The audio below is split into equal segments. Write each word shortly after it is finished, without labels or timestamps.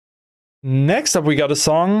Next up, we got a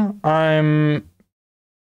song I'm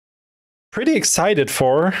pretty excited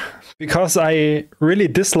for because I really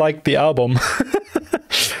disliked the album.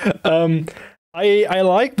 I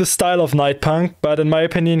like the style of Nitepunk, but in my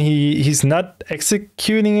opinion, he's not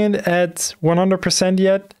executing it at 100%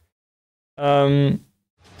 yet.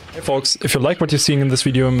 Hey folks, if you like what you're seeing in this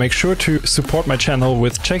video, make sure to support my channel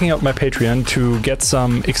with checking out my Patreon to get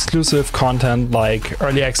some exclusive content like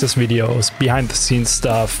early access videos, behind the scenes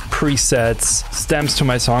stuff, presets, stamps to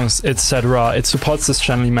my songs, etc. It supports this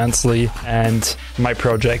channel immensely and my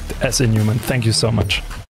project as INHUMAN. Thank you so much.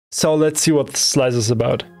 So let's see what this slice is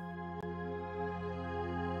about.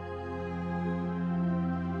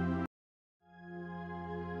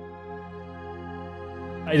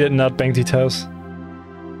 I did not bang details.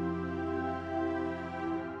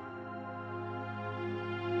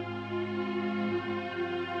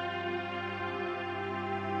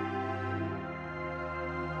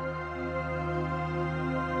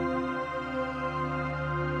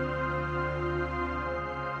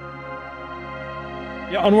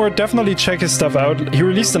 Yeah, Onward, definitely check his stuff out. He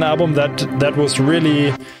released an album that was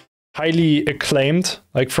really highly acclaimed,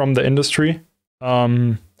 like from the industry.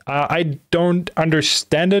 I don't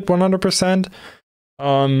understand it 100%,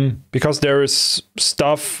 because there is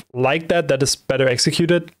stuff like that is better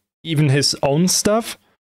executed. Even his own stuff,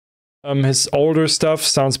 his older stuff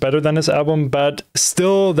sounds better than his album, but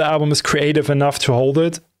still the album is creative enough to hold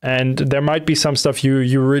it, and there might be some stuff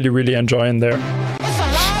you really enjoy in there.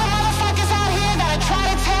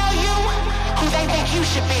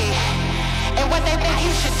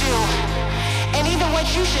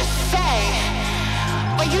 You should say,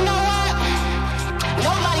 but you know what?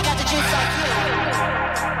 Nobody got the juice like you.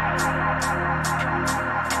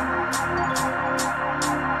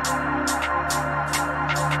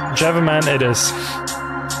 Javaman it is.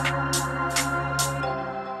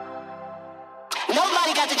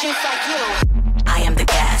 Nobody got the juice like you. I am the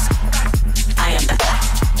gas. I am the.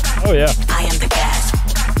 Oh yeah. I am the gas.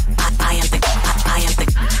 I am the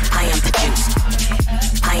juice.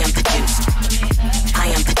 I am the juice.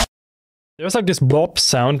 There's like this bop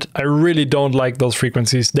sound. I really don't like those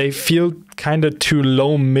frequencies. They feel kind of too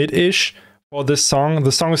low mid-ish for this song.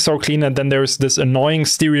 The song is so clean, and then there's this annoying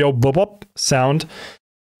stereo bop sound.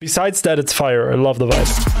 Besides that, it's fire. I love the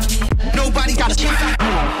vibe. Nobody got a chance.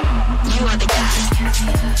 You are the gas.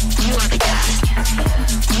 You are the gas.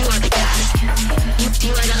 You are the gas. You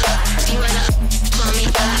are the. You are the. Call me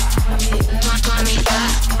up. Call me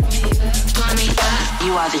up. Call me up.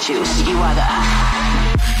 You are the juice. You are the.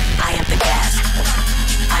 I am the gas.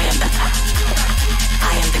 I am the.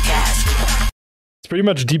 I am the gas. It's pretty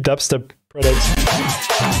much deep dubstep products.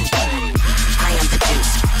 I am the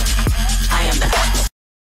juice. I am the.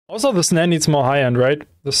 Also, the snare needs more high end, right?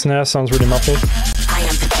 The snare sounds really muffled. I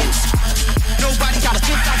am the juice. Nobody got a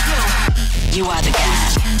juice like you. You are the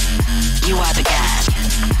gas. You are the gas.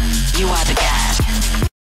 You are the gas.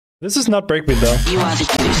 This is not breakbeat though. You are the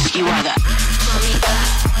juice. You are the. Call me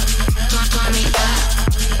up. Call me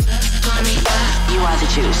up. You are the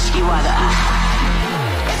juice. You are the.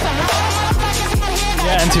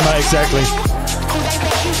 Yeah, Antima, exactly.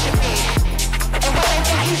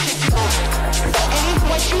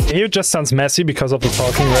 Here it just sounds messy because of the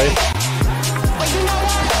talking, right?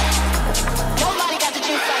 Nobody got the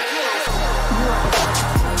juice like you.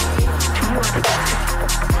 You are the gas.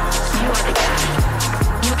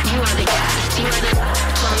 You are the gas. You are the.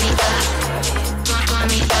 Call me up. Call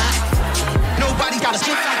me up. Nobody got a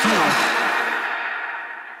juice like you.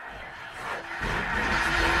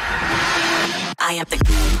 I am the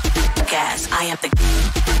gas. I am the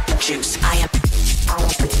juice. I am the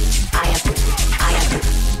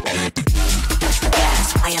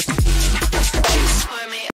gas. I am the juice.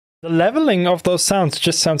 The leveling of those sounds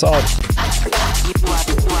just sounds odd. You are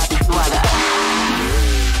the.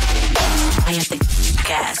 I am the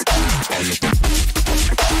gas.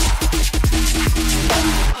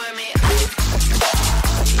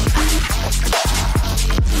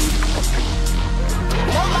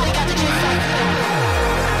 Nobody got the juice like you.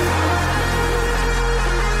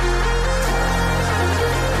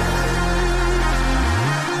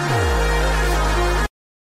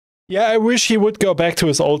 Yeah, I wish he would go back to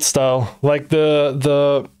his old style, like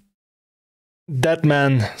the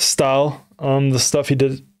Deadman style. The stuff he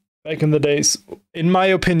did back in the days, in my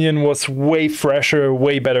opinion, was way fresher,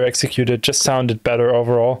 way better executed, just sounded better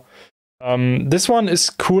overall. This one is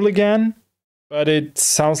cool again, but it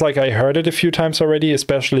sounds like I heard it a few times already,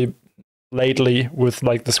 especially lately with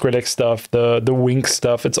like the Skrillex stuff, the Wink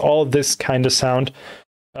stuff. It's all this kind of sound.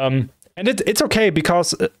 And it's okay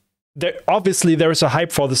because obviously there's a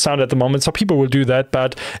hype for the sound at the moment, so people will do that.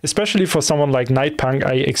 But especially for someone like Nitepunk,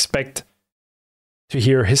 I expect to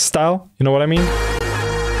hear his style. You know what I mean?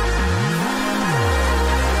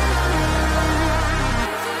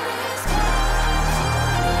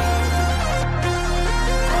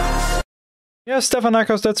 Yeah,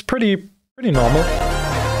 Stefanakos, that's pretty normal.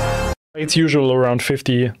 It's usual around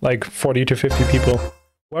 50, like 40 to 50 people.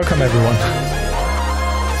 Welcome, everyone.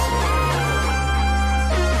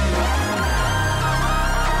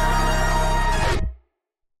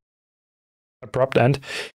 Abrupt end.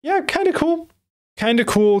 Yeah, kind of cool. Kind of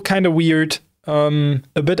cool, kind of weird. A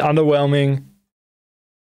bit underwhelming.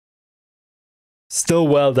 Still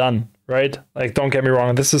well done, right? Like, don't get me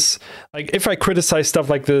wrong. This is, like, if I criticize stuff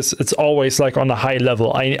like this, it's always, like, on a high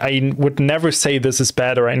level. I would never say this is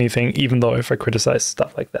bad or anything, even though if I criticize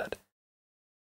stuff like that.